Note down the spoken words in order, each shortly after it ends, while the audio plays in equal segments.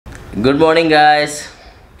Good morning guys.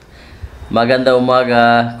 Maganda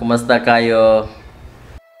umaga. Kumusta kayo?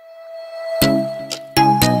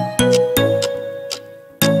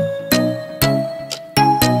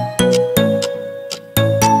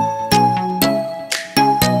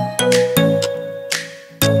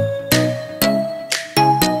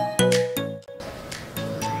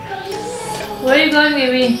 Where are you going,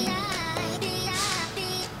 baby?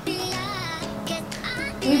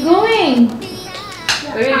 Where are you going?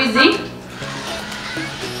 Are you busy?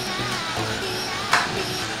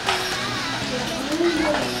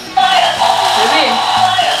 Baby!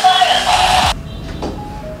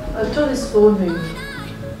 I'll turn this phone, baby.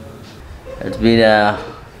 It's been a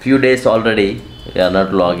few days already. We are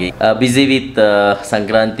not vlogging. Busy with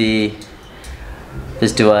Sankranti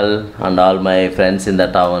festival and all my friends in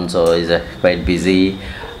the town, so is quite busy.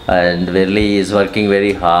 And Verly is working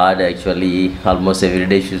very hard. Actually, almost every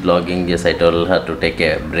day she's vlogging. Yes, I told her to take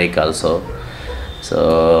a break also.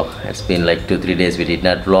 So it's been like 2-3 days we did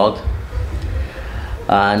not vlog,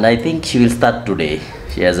 and I think she will start today.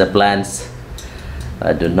 She has a plans.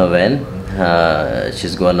 I don't know when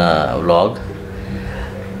she's gonna vlog.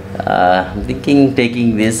 I'm thinking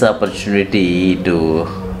taking this opportunity to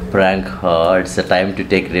prank her. It's a time to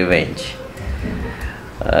take revenge.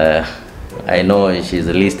 I know she's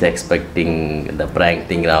least expecting the prank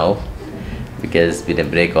thing now because it's been a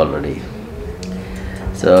break already.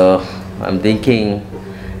 So I'm thinking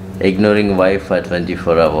ignoring wife for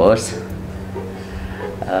 24 hours.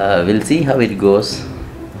 We'll see how it goes.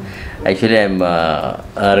 Actually, I'm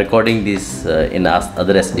recording this in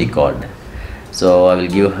other SD card. So I will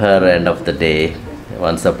give her end of the day.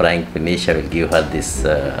 Once the prank finish, I will give her this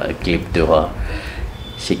clip to her.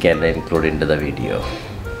 She can include into the video.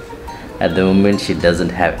 At the moment, she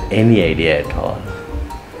doesn't have any idea at all.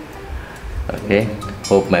 Okay,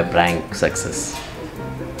 hope my prank success.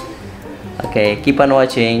 Okay, keep on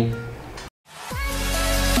watching.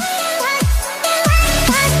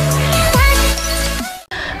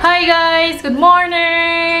 Hi guys! Good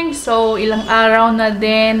morning! So, ilang araw na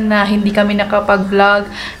din na hindi kami nakapag-vlog.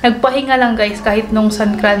 Nagpahinga lang guys kahit nung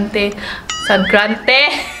Sankranti,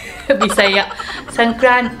 Bisaya,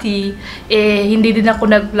 Sankranti, hindi din ako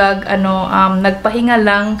nag-vlog, nagpahinga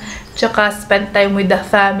lang, tsaka spend time with the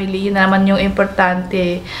family, yun naman yung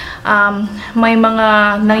importante. May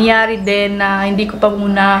mga nangyari din na hindi ko pa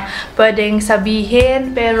muna pwedeng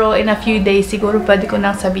sabihin, pero in a few days siguro pwede ko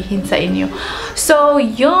nang sabihin sa inyo. So,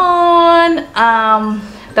 yun,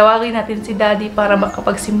 tawagin natin si Daddy para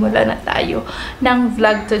makapagsimula na tayo ng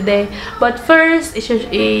vlog today. But first,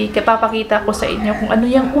 ipapakita ko sa inyo kung ano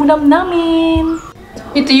yung ulam namin.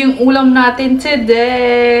 Ito yung ulam natin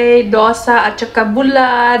today. Dosa at saka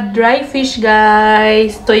bulad. Dry fish,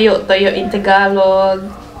 guys. Toyo in Tagalog.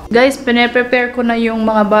 Guys, pine-prepare ko na yung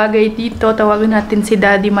mga bagay dito. Tawagin natin si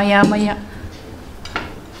Daddy maya-maya.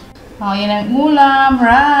 Yan ang ulam.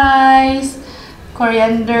 Rice.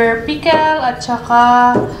 Coriander pickle at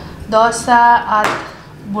saka dosa at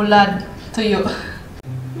bulad tuyo.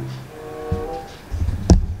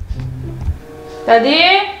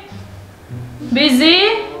 Daddy?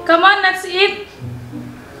 Busy? Come on, let's eat.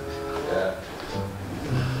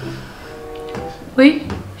 Wait,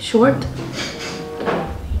 short.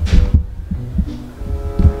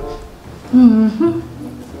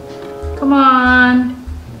 Come on.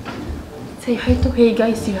 Say hi to hey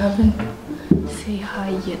guys, you haven't say hi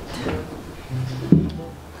yet.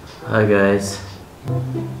 Hi guys.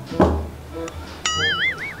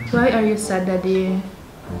 Why are you sad, Daddy?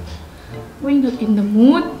 Why not in the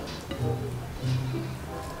mood?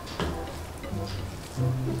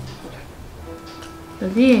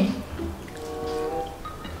 Daddy.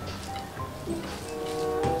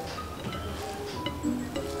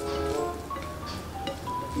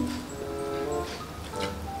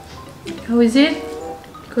 How is it?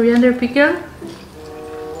 Coriander pickle?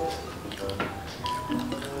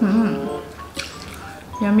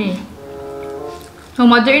 Yummy. So,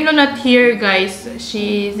 mother-in-law not here, guys.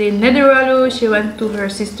 She's in Netherlands. She went to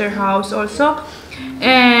her sister house also.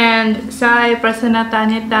 And Sai, Prasanna,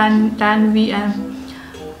 Tanya, Tanvi, and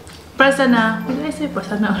Prasanna. What did I say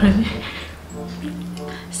Prasanna already?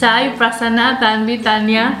 Sai, Prasanna, Tanvi,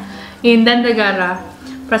 Tanya in Dandagara,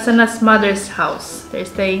 Prasanna's mother's house. They're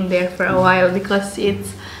staying there for a while because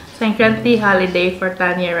it's Sankranti holiday for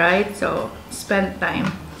Tanya, right? So, spend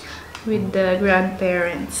time with the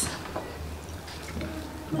grandparents.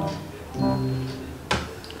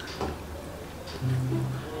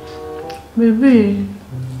 Baby,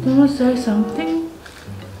 do you want to say something?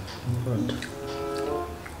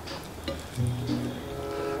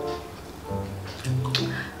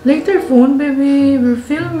 Later phone, baby. We're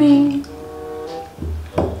filming.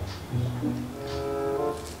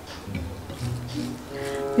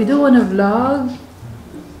 You don't want to vlog?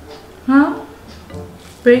 Huh?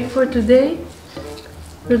 Break for today?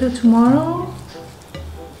 We'll do tomorrow?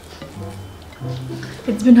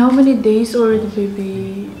 It's been how many days already,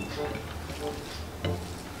 baby?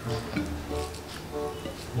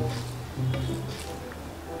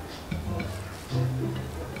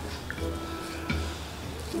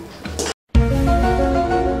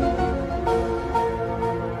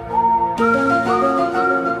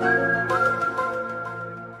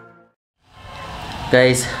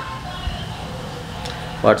 Guys,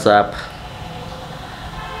 what's up?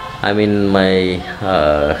 I'm in my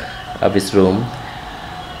office room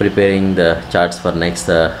preparing the charts for next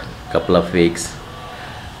couple of weeks.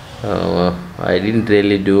 I didn't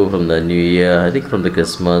really do from the new year. I think from the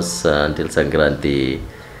Christmas until Sankranti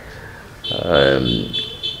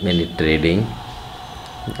many trading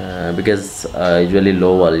because usually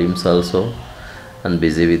low volumes also and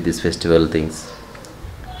busy with these festival things.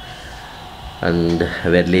 And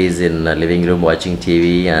Verly is in the living room watching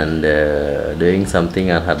TV and doing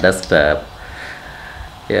something on her desktop.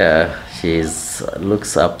 Yeah,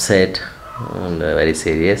 looks upset and very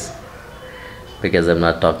serious because I'm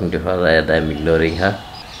not talking to her and I'm ignoring her.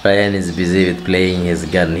 Ryan is busy with playing his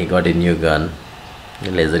gun. He got a new gun,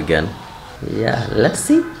 a laser gun. Yeah, let's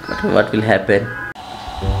see what will happen.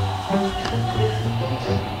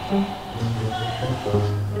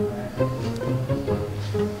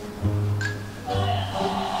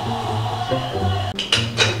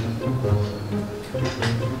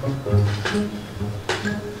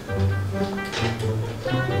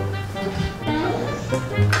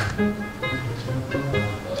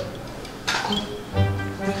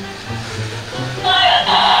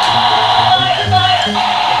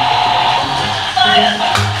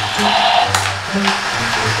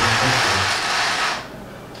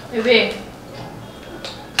 Baby,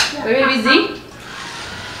 very busy?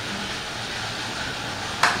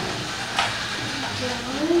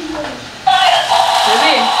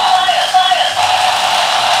 Baby,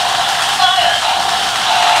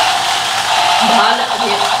 bahala ka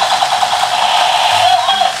din.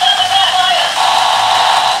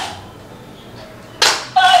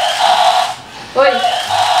 Hoy!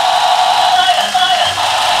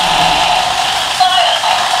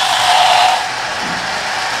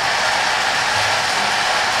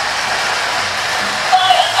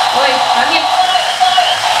 Hoy, pangit!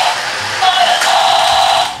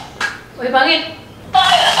 Hoy, pangit!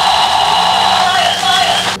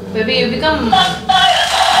 Baby, you become mute.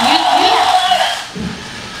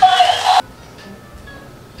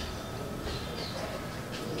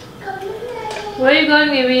 Where are you going,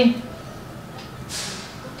 baby?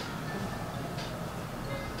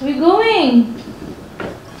 Where are you going?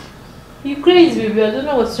 You crazy, baby. I don't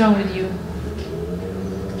know what's wrong with you.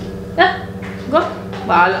 Ah, go.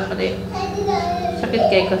 Bahala ka din. Sakit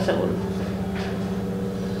kay ka sa ulo.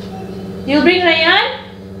 You bring Ryan?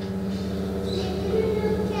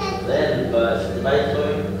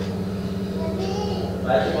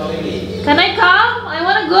 Can I come? I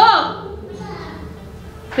wanna go.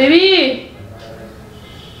 Baby.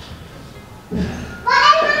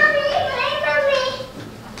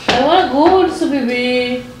 I wanna go also,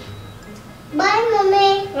 baby. Bye, mommy.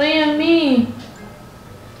 Ryan, me.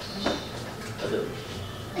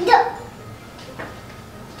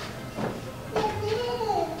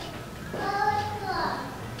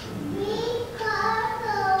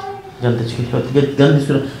 Gan తీసుకుని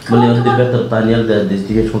మళ్ళీ ఏమైనా తిరిగి తానియాలు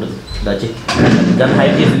తీసుకుంటుంది దాచి gun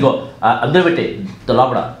height చేసి ఇదిగో అందరూ పెట్టే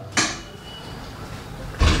లోపల.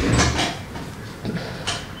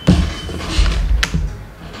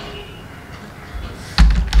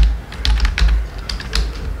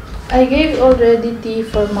 I gave already tea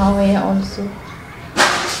for Mawaya also.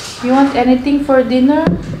 You want anything for dinner?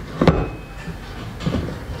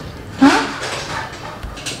 Huh?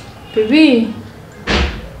 Baby.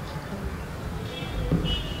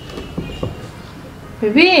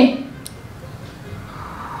 Baby.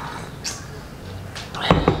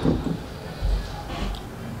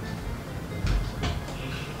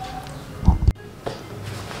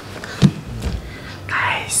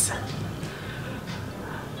 Guys,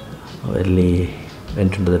 Verly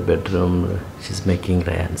went into the bedroom. She's making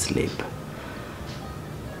Ryan sleep.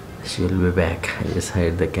 She will be back. I just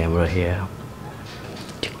hide the camera here.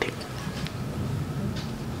 Tick, tick.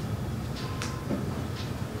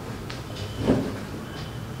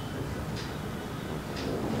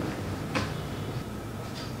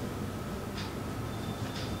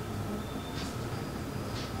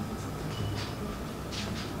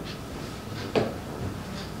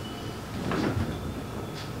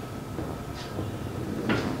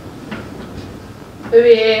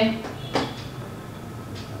 Baby.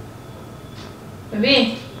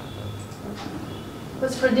 Baby.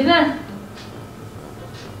 What's for dinner?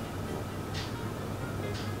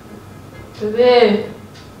 Baby.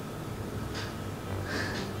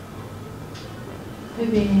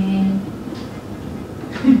 Baby.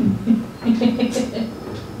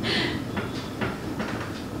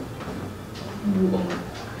 Nabuang.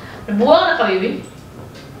 Nabuang na ka, baby?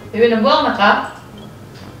 Baby, nabuang na ka?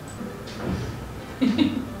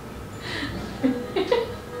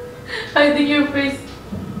 Hiding your face.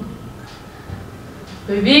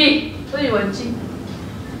 Baby, what are you watching?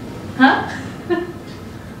 Huh?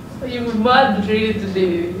 Are you mad really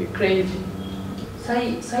today? You're crazy.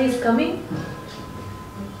 Sai is coming?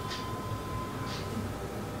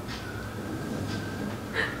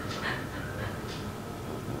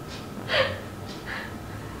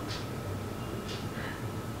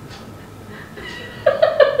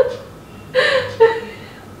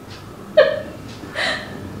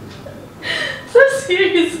 So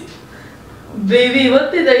serious. Baby,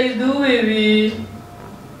 what did I do, baby?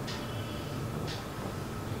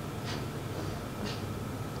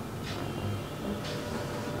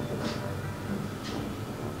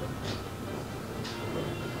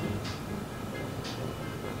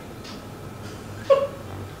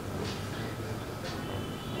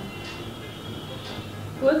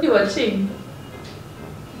 What are you watching?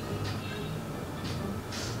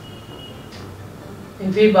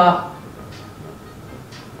 Baby ba?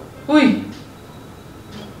 Uy!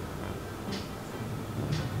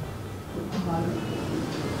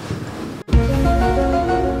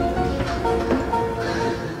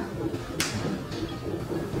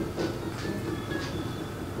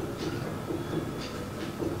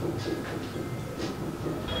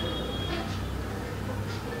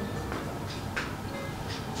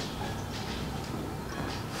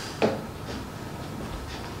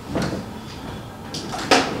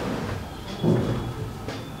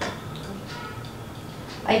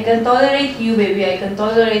 I can tolerate you, baby. I can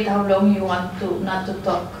tolerate how long you want to not to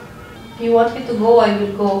talk. If you want me to go, I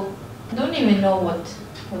will go. I don't even know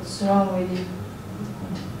what's wrong with you.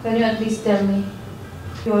 Can you at least tell me?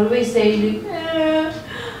 You always say like,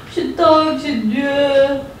 should talk, should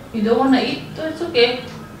you don't wanna eat, so it's okay.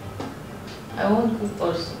 I won't cook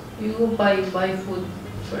also. You go buy food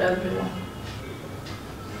for everyone.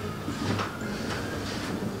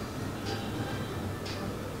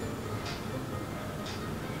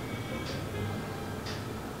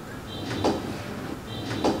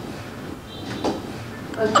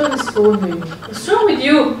 I'll turn this phone, baby. What's wrong with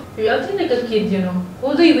you? You're acting like a kid, you know.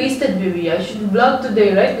 Whole day wasted, baby. I should vlog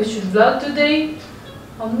today, right? We should vlog today.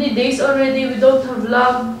 How many days already we don't have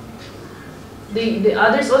vlog? The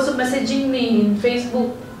others also messaging me in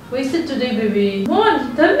Facebook. Wasted today, baby. Come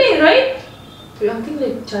on, tell me, right? You're acting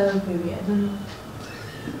like a child, baby. I don't know.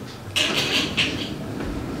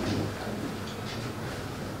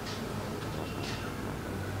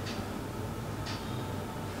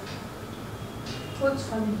 What's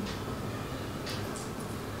funny?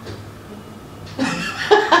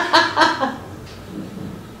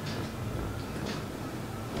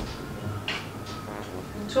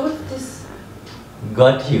 So what's this?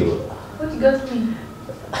 Got you. What you got me?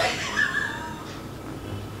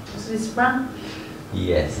 Is this prank?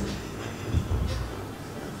 Yes.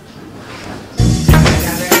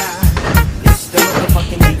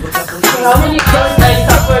 How many girls I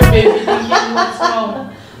suffered, baby, thinking what's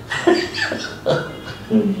wrong?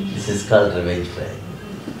 This is called revenge prank.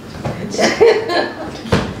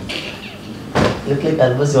 Look like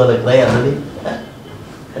almost you want to cry already.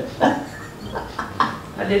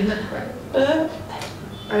 I did not cry.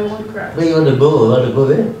 I won't cry. Where you want to go? You want to go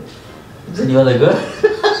where? You said you want to go?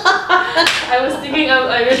 I was thinking I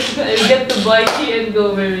will get the bike and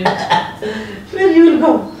go, baby. Where you will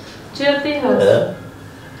go? Chirti house.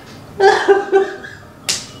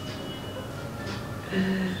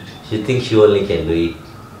 She thinks she only can do it.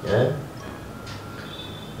 Huh?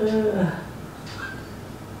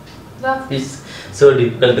 Laugh. It's so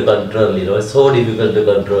difficult to control, you know, so difficult to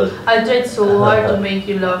control. I tried so hard to make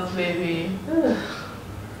you laugh, baby.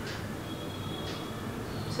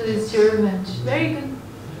 So it's your revenge. Very good.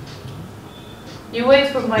 You wait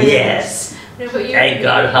for my Yes! revenge. I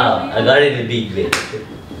got her. I got it in a big way.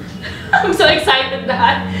 I'm so excited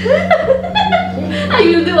that I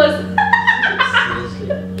will do it. Seriously.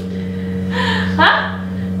 Huh?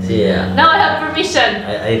 See, yeah. Now I have permission.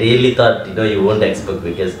 I really thought, you know, you won't expect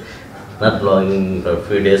because not vlogging for a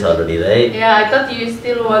few days already, right? Yeah, I thought you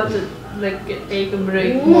still want to like take a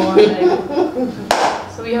break more. Like.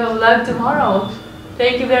 So we have a vlog tomorrow.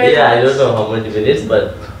 Thank you very much. Yeah, I don't know how many minutes,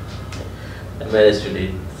 but I managed to do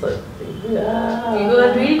it. So, yeah. You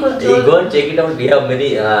got really control. You go and check it out. We have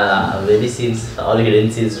many scenes, all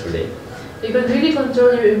hidden scenes today. You can really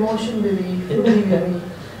control your emotion, baby. Baby.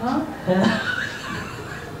 Huh?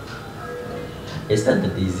 It's not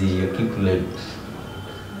that easy. You keep like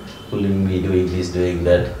pulling me, doing this, doing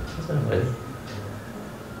that. It's not funny.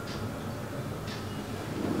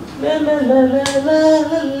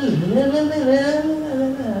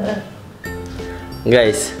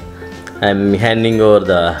 Guys, I'm handing over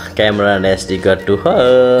the camera and SD card to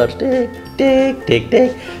her. Take.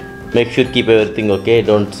 Make sure keep everything okay.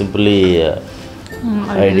 Don't simply I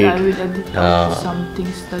will edit out some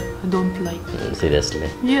things that I don't like. Seriously.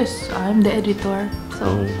 Yes, I'm the editor.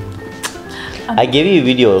 So I gave you a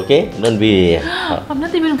video, okay? Don't be. I'm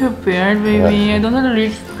not even prepared, baby. I don't know the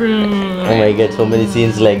read screen. Oh my God, so many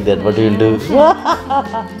scenes like that. What will you do?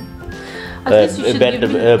 At least you should better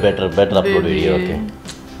upload baby. video, okay?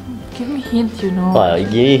 Give me hint, you know. I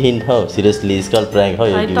gave you hint. How? Seriously, it's called prank. How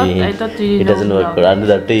you give me hint? I thought you it know doesn't work. But under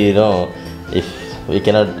that, you know, if we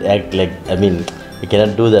cannot act like, I mean, we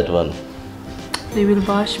cannot do that one. They will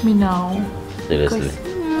bash me now. Seriously.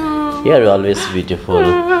 You are always beautiful.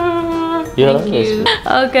 You are always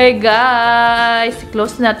beautiful. Okay, guys.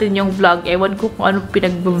 Close natin yung vlog. Ewan ko kung ano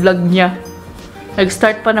pinag-vlog niya.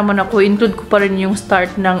 Nag-start pa naman ako. Include ko pa rin yung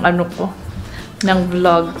start ng ano ko. Ng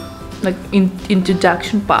vlog.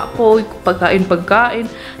 Nag-introduction pa ako. Pagkain.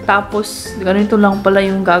 Tapos, ganito lang pala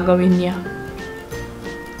yung gagawin niya.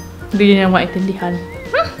 Hindi niya maintindihan.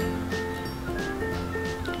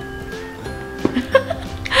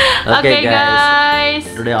 Okay, guys.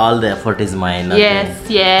 Today all the effort is mine. Yes.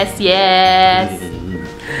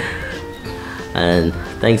 And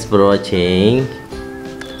thanks for watching.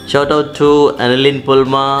 Shout out to Annalyn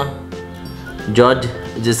Pulma, George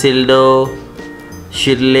Gisildo,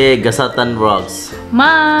 Shirley Gasatan Vlogs.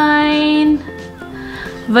 Mine.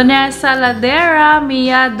 Vanessa Ladera,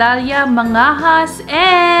 Mia Dalia Mangahas,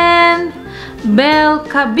 and Bel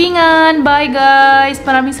Kabingan. Bye, guys.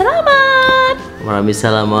 Maraming salamat. Maraming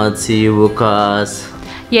salamat. See you bukas.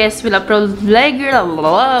 Yes, we'll upload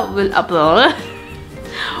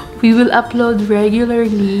We will upload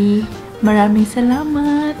regularly. Maraming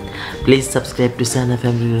salamat. Please subscribe to Sana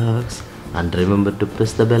Family Vlogs and remember to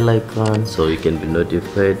press the bell icon so you can be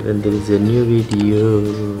notified when there is a new video.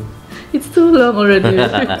 It's too long already.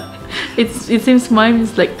 It seems mine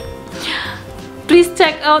is like. Please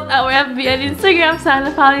check out our FB and Instagram, Sana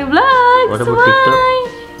Family Vlogs. What about TikTok?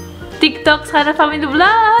 TikTok, Sana Family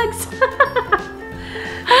Vlogs.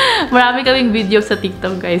 Marami kaming video sa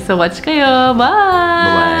TikTok, guys. So watch kayo. Bye.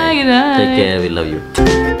 Bye-bye. Good night. Take care. We love you.